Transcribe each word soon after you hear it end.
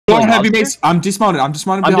killing heavy mobs base. I'm dismounted. I'm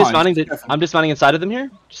dismounted. I'm dismounting inside of them here.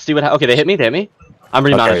 Just see what. Okay, they hit me. I'm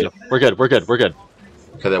remounted. Okay. We're good.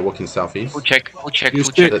 Okay, they're walking southeast. We'll check. I'm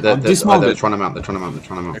They're dismounted. trying to mount. They're trying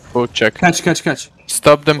to mount. Go check. Catch.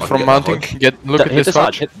 Stop them I from get mounting. that Look at Hit this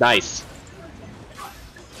Hodge. Hodge. Nice.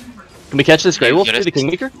 Can we catch this Grey Wolf through the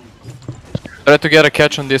Kingmaker? Try to get a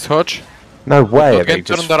catch on this Hodge. No way. Again,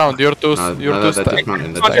 turn around. You're too They're stacked.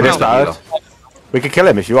 dismounting. It is bad. We can kill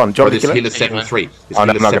him if you want. Do you Bro, want this to kill him? healer's 7-3. This Oh,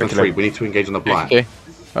 no, healer's I'm not gonna kill 7-3. him. We need to engage on the blight. Okay.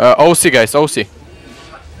 OC guys, OC.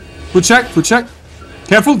 Good check.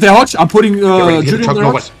 Careful, they're Hodge. I'm putting Judy on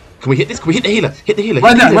the Hodge. Can we hit this? Can we hit the healer? Hit the healer.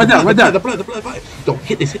 Right there. The blood. Yo,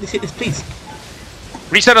 hit this, please.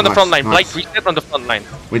 Reset on the front line. Nice. Blight, reset on the front line.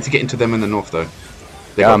 We need to get into them in the north, though.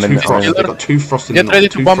 Yeah, They've got two frost in the Get north. ready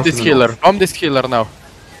to bomb this healer. Bomb this healer now.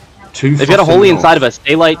 They've got a holy inside of us.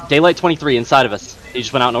 Daylight 23 inside of us. He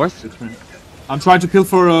just went out north. I'm trying to peel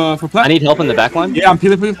for Plat. I need help in the back line. Yeah, I'm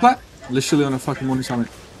peeling for Plat. Literally on a fucking morning summit.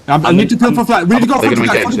 I need to peel for Plat. We need to go They're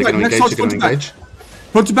front going to to back. engage. Next They're going to engage.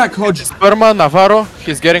 Front to back, Hodge. Sperma, Navarro,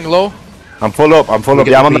 he's getting low. I'm full up.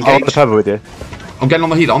 Yeah, I'm on the pebble with you. I'm getting on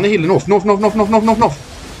the healer. North.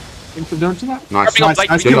 Into down to that. Nice. Nice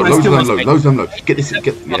Low. kill. Get this.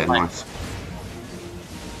 Yeah, nice.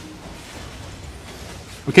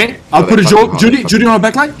 Okay, I'll put a Judy on our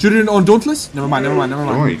backline. Judy on Dauntless. Never mind.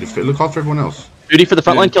 Don't worry, just look after everyone else. Judy for the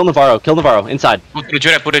front line. Kill Navarro. Inside. Put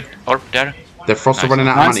it or there. Their frosts are running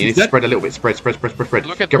out of money. You need to spread a little bit. Spread.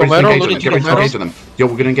 Look at Get ready to Romero, engage with them. Yo,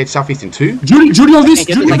 we're going to engage southeast in 2. Judy on this.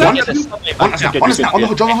 Get Judy on this, that. get On us now. On the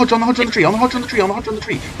Hodge on the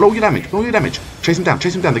tree. Blow your damage. Chase him down.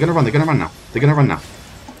 They're going to run now.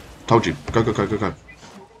 Told you. Go.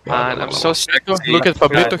 Man, I'm so sick. Look at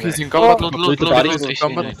Pablito, he's in combat. Loot.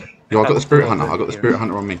 Yo, I got the Spirit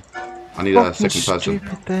Hunter. On me. I need a second person.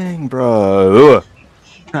 Stupid thing, bro.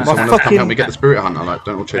 Someone else come help me get the Spirit Hunter. Like,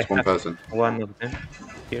 don't all chase one person. One of them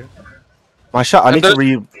here. My shot. I need to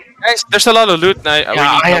re. Guys, there's a lot of loot now.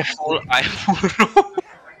 I have full.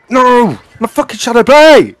 No, my fucking shadow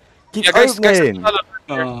blade. Keep Yeah, guys, there's a opening. lot of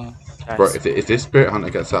loot. Bro, if this Spirit Hunter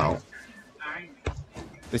gets out,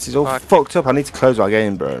 This is all fucked up. I need to close my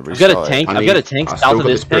game, bro. I've got a tank. I've got a tank south of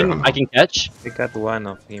this thing. I can catch. I got one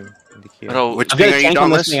of him in the queue. Bro, I've got a tank on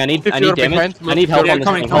this thing. I need damage. I need help on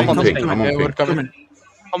this thing. I'm on ping. We're coming.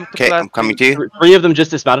 okay, I'm coming to you. 3 of them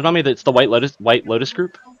just dismounted on me. That's the White Lotus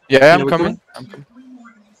group. Yeah, I'm coming.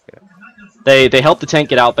 They helped the tank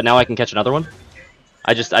get out, but now I can catch another one.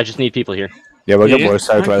 I just need people here. Yeah, we're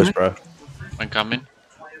so close, bro. I'm coming.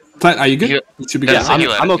 Plat, are you good? You should be good.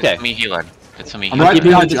 I'm okay. It's me healing. It's me I'm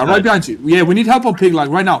healing. right behind you. Yeah, we need help on ping like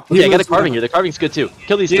right now. Okay, I got a carving here. The carving's good too.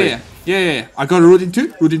 Kill these 3. Yeah. I got a root in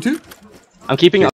 2. I'm keeping